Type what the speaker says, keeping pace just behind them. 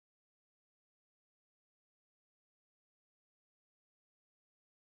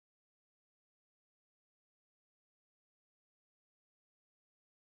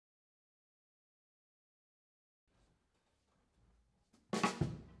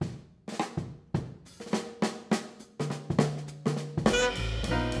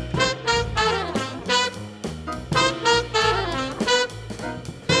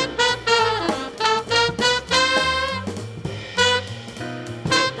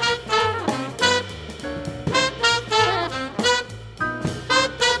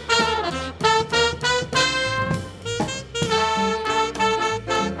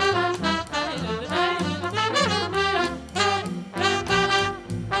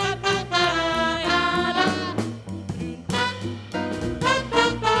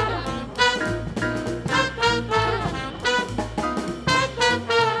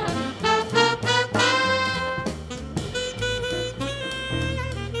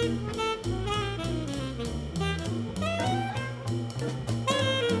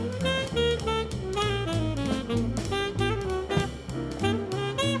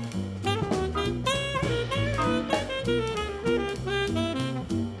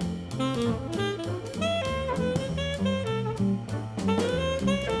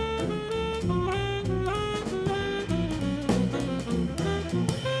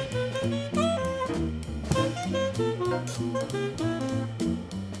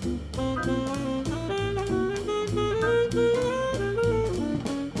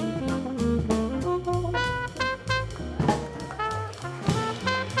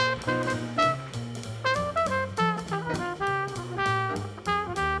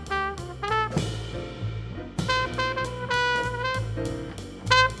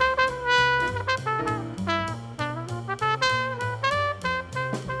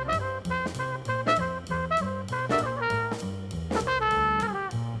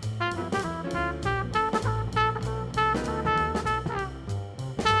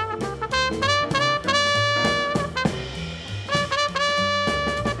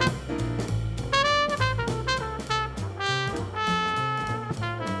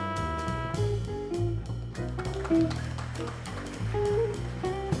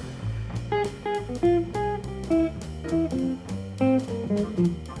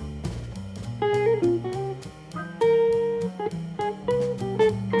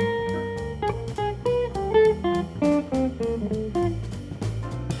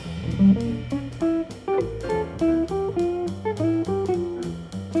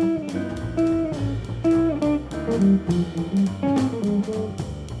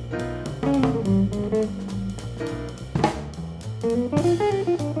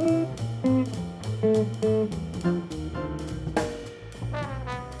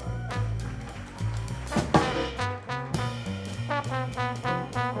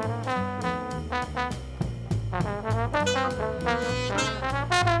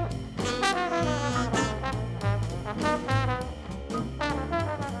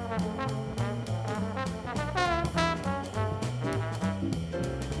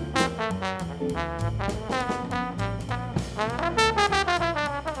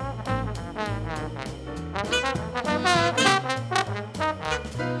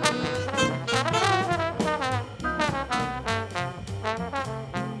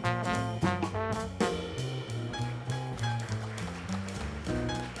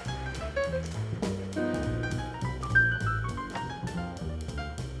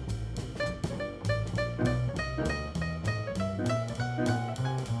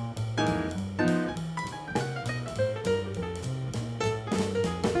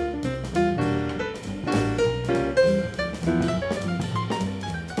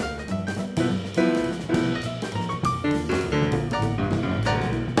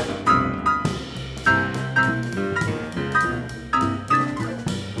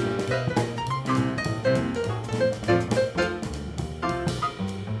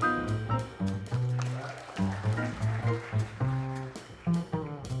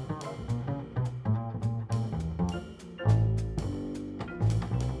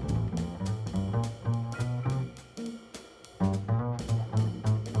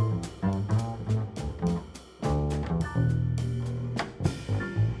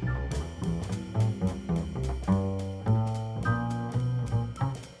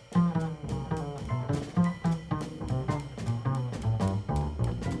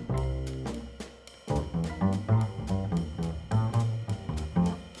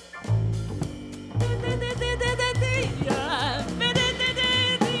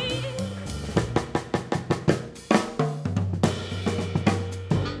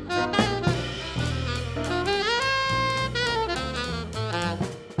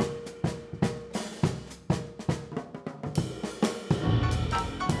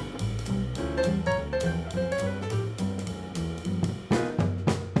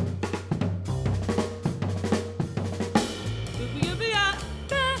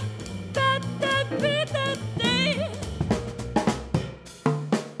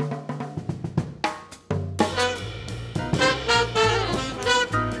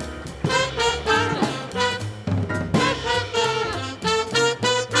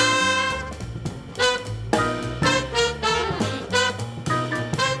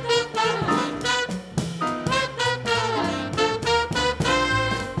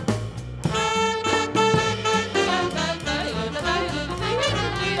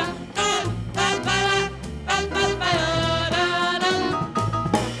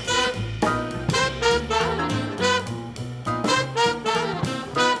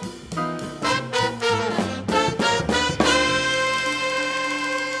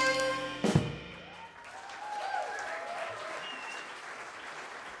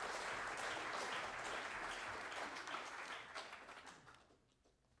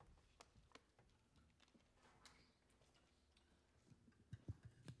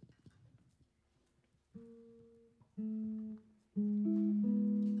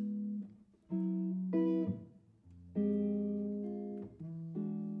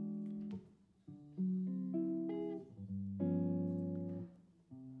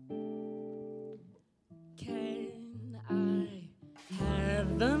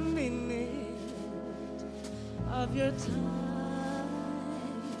of your time.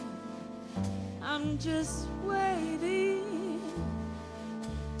 I'm just waiting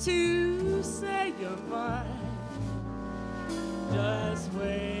to say you're mine. Just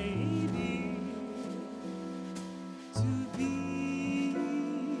waiting to be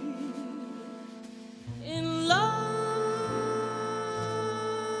in love.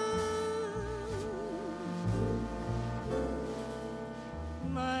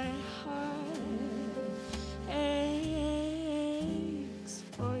 My heart aches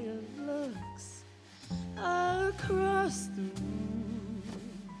for your looks across the room.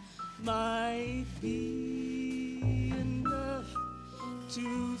 Might be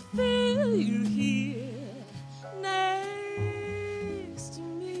feel you here next to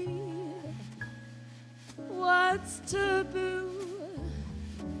me. What's taboo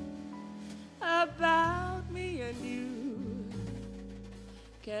about me and you?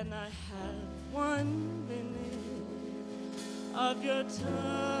 Can I have 1 minute of your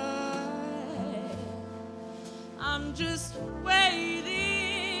time? I'm just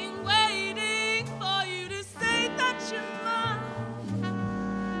waiting, waiting for you to say that you're mine.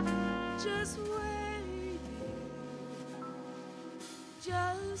 Just waiting,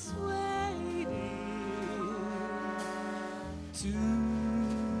 just waiting to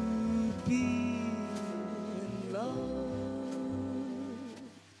be in love.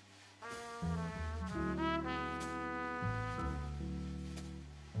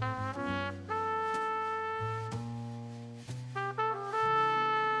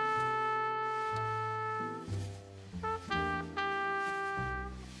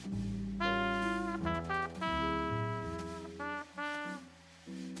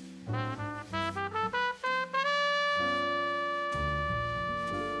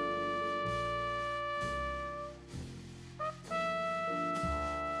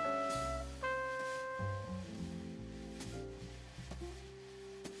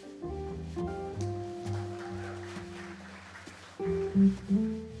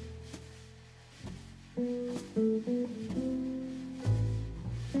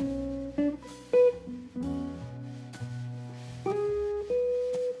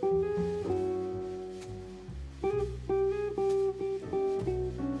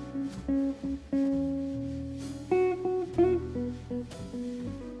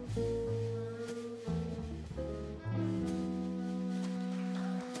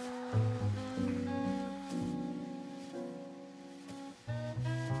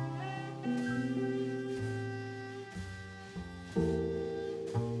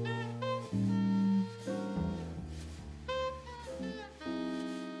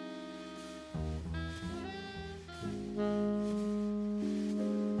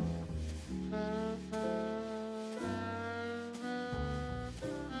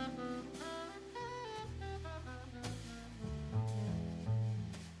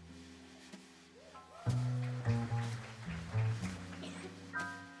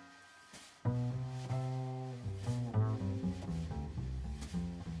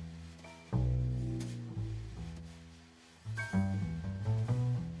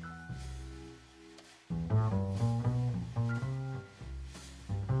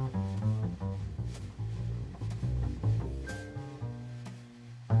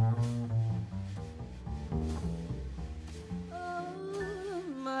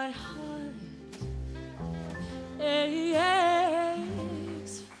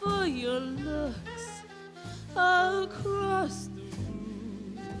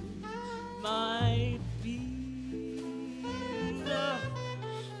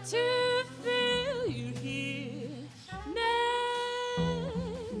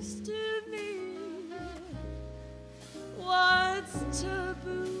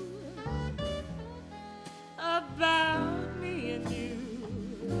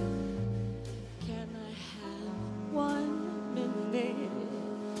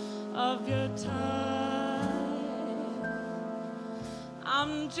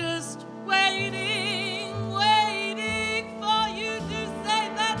 I'm just waiting, waiting for you to say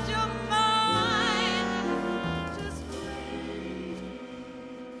that you're mine. Just waiting,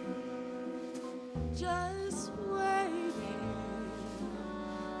 just waiting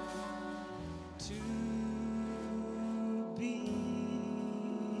to be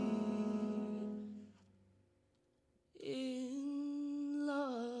in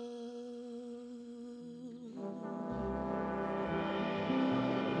love.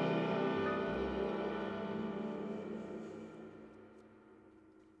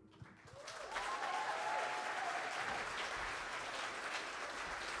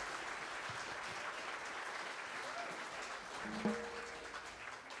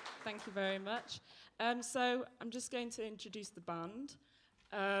 Thank you very much. So I'm just going to introduce the band.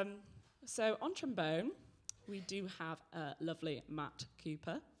 So on trombone, we do have a lovely Matt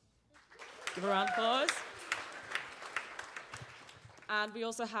Cooper. Give a round of applause. And we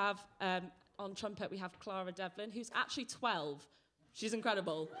also have, on trumpet, we have Clara Devlin, who's actually 12. She's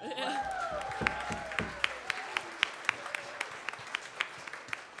incredible.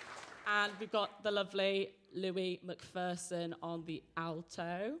 And we've got the lovely Louis McPherson on the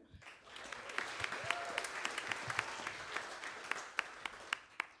alto.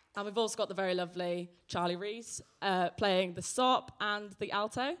 And we've also got the very lovely Charlie Reese playing the sop and the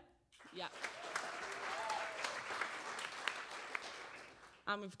alto. Yeah.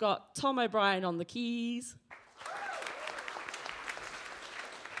 And we've got Tom O'Brien on the keys.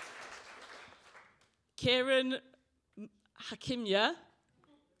 Kieran Hakimya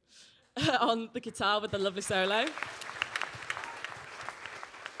on the guitar with the lovely solo.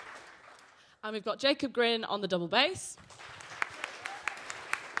 And we've got Jacob Grin on the double bass.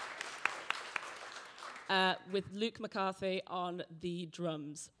 With Luke McCarthy on the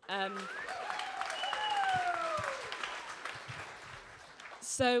drums.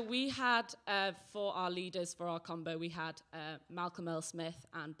 So we had, for our leaders, for our combo, we had Malcolm Earle Smith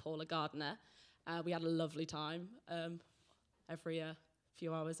and Paula Gardiner. We had a lovely time every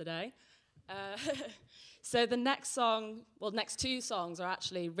few hours a day. So the next song, well, next two songs are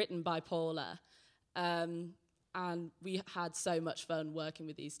actually written by Paula. And we had so much fun working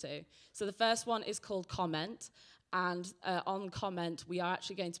with these two. So the first one is called Comment. And on Comment, we are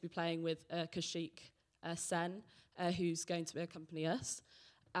actually going to be playing with Kashik Sen, who's going to accompany us.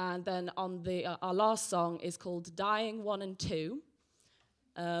 And then on our last song is called Dying 1 and 2.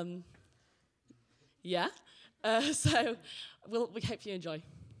 Yeah. So we hope you enjoy.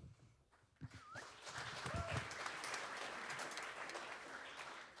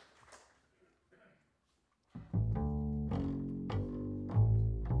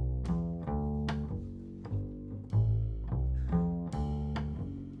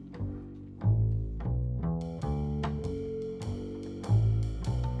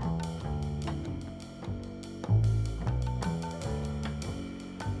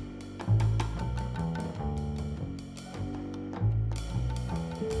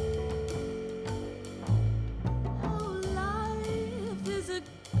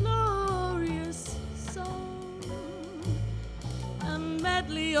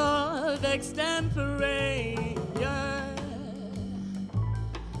 Of extemporaneous,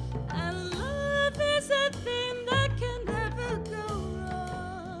 and love is a thing that can never go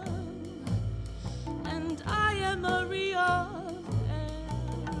wrong, and I am a real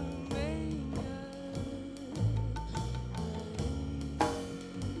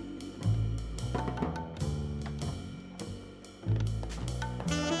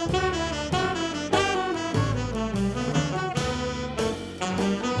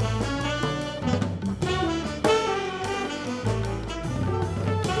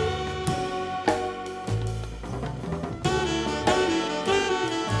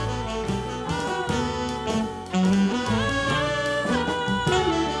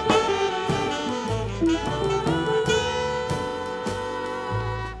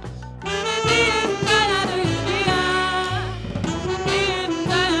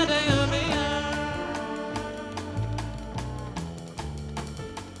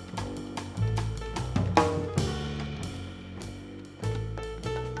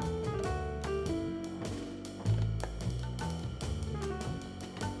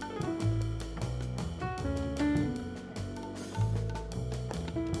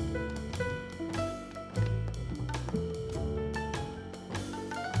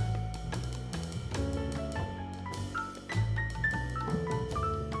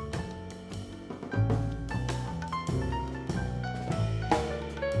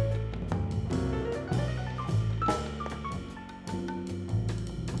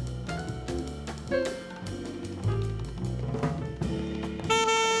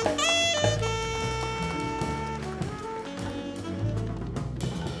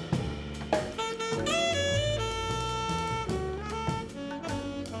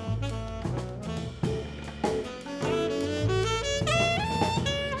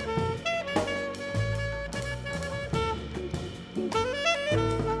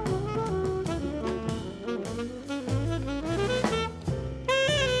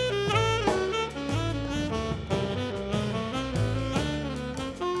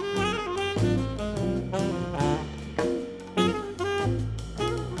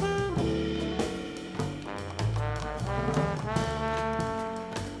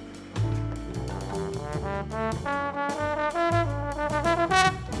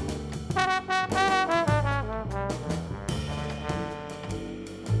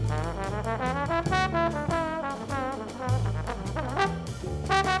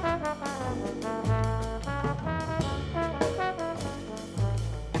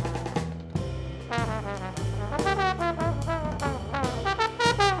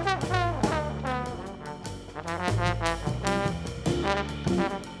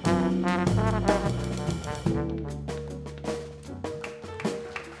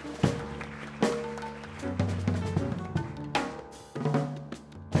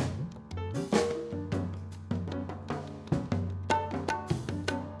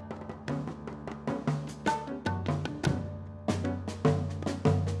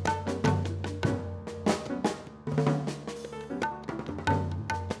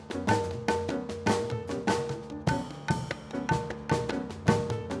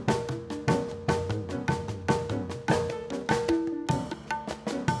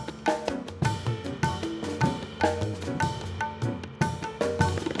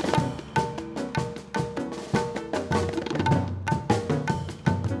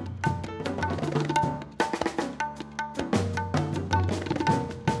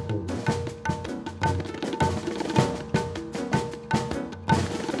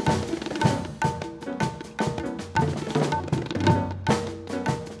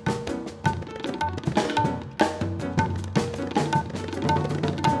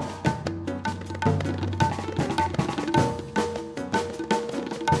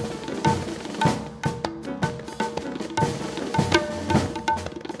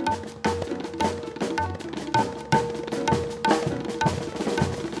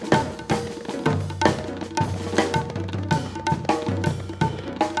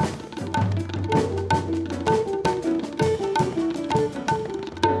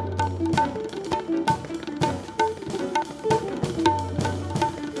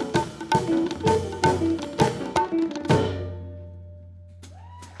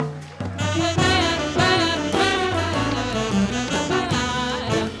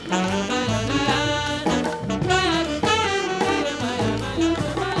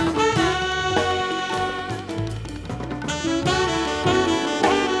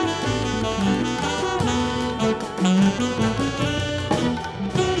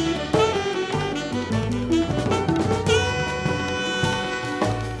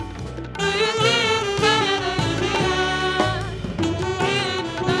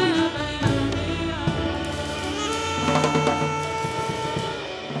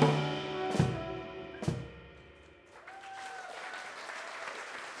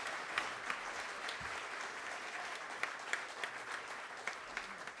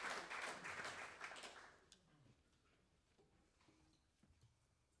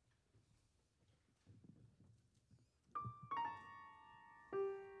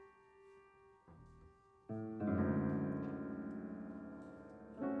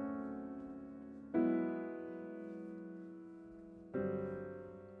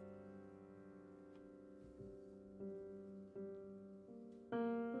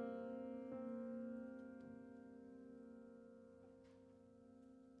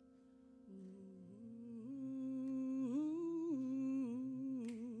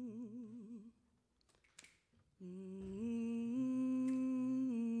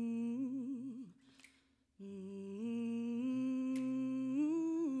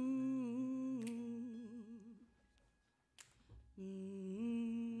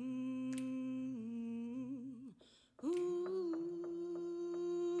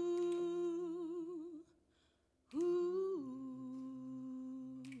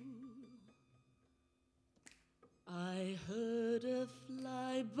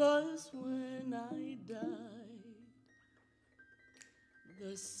my buzz when I died.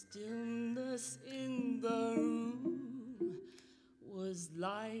 The stillness in the room was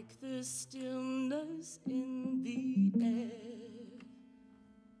like the stillness in the air.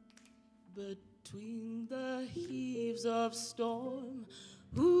 Between the heaves of storm,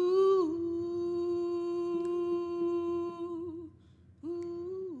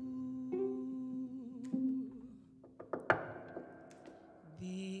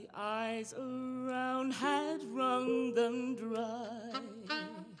 the eyes around had wrung them dry,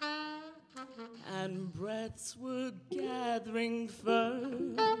 and breaths were gathering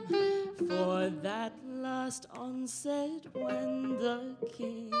firm for that last onset when the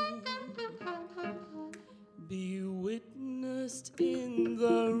king be witnessed in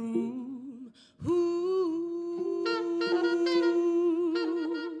the room.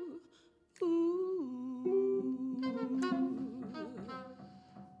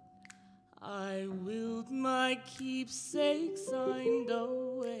 I willed my keepsake signed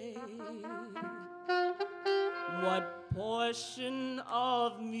away. What portion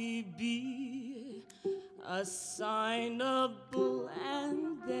of me be assignable?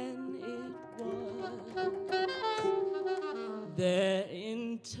 And then it was there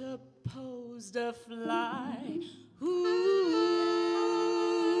interposed a fly.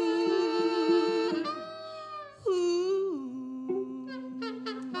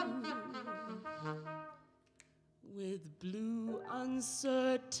 With blue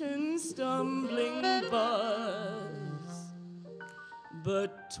uncertain stumbling buzz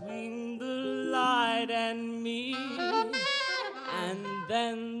between the light and me, and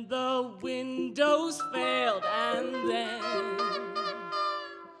then the windows failed, and then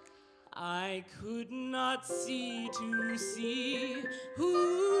I could not see to see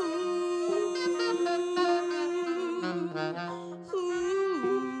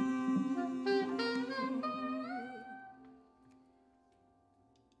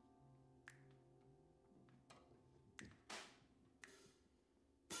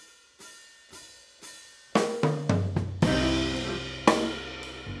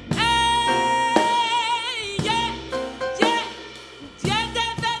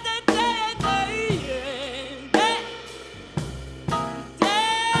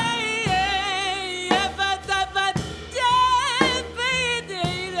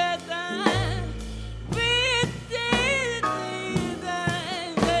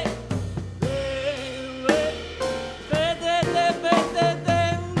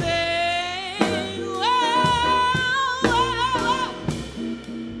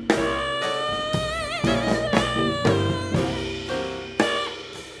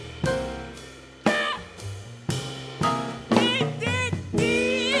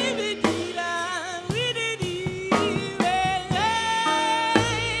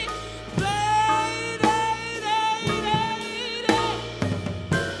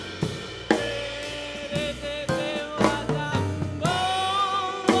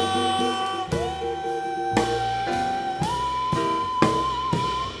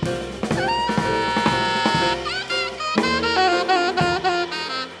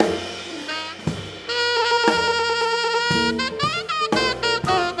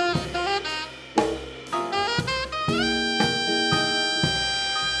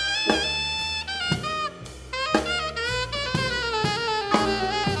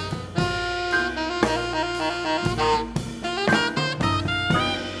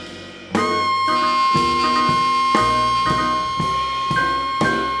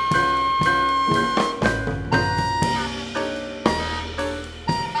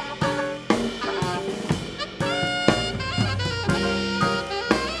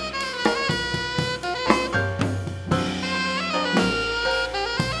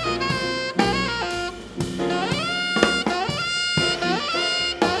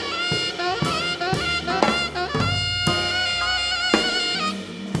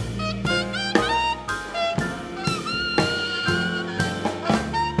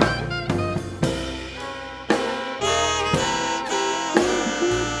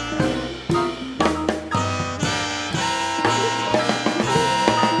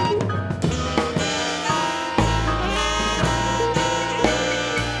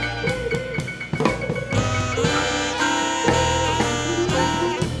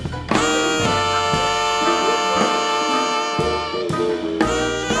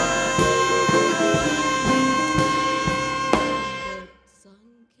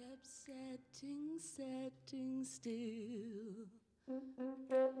setting still.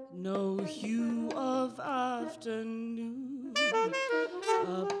 No hue of afternoon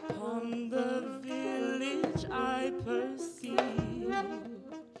upon the village I perceive.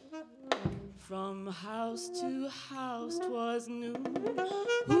 From house to house 'twas new.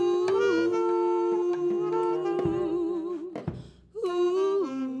 Ooh, ooh.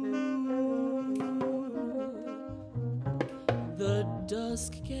 The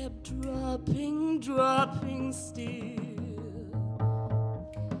dusk kept dropping, dropping still,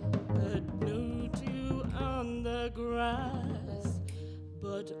 but no dew on the grass,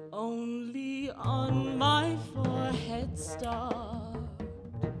 but only on my forehead star,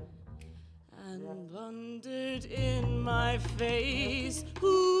 and blundered in my face.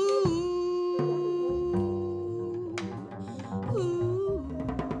 Ooh, ooh.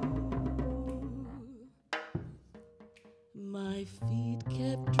 My feet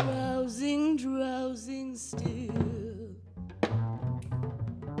kept drowsing, drowsing still.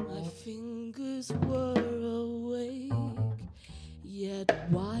 My fingers were awake, yet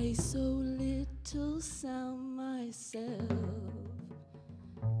why so little sound myself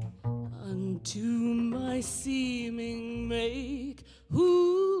unto my seeming make? Ooh,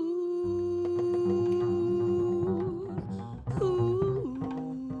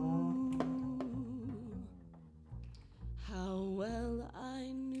 ooh. How well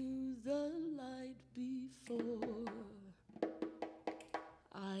I knew the light before.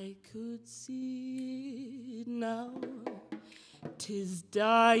 I could see it now. 'Tis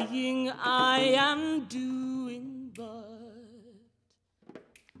dying I am doing, but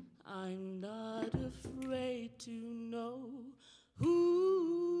I'm not afraid to know. Ooh,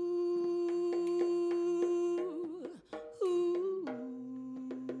 ooh.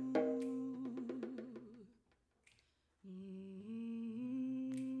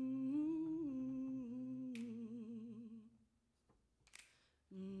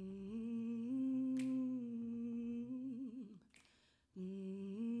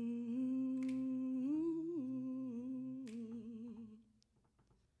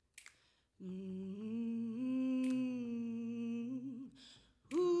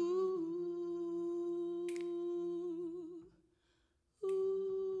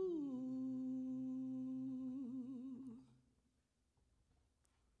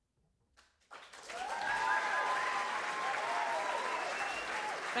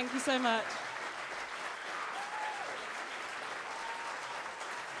 Thank you so much.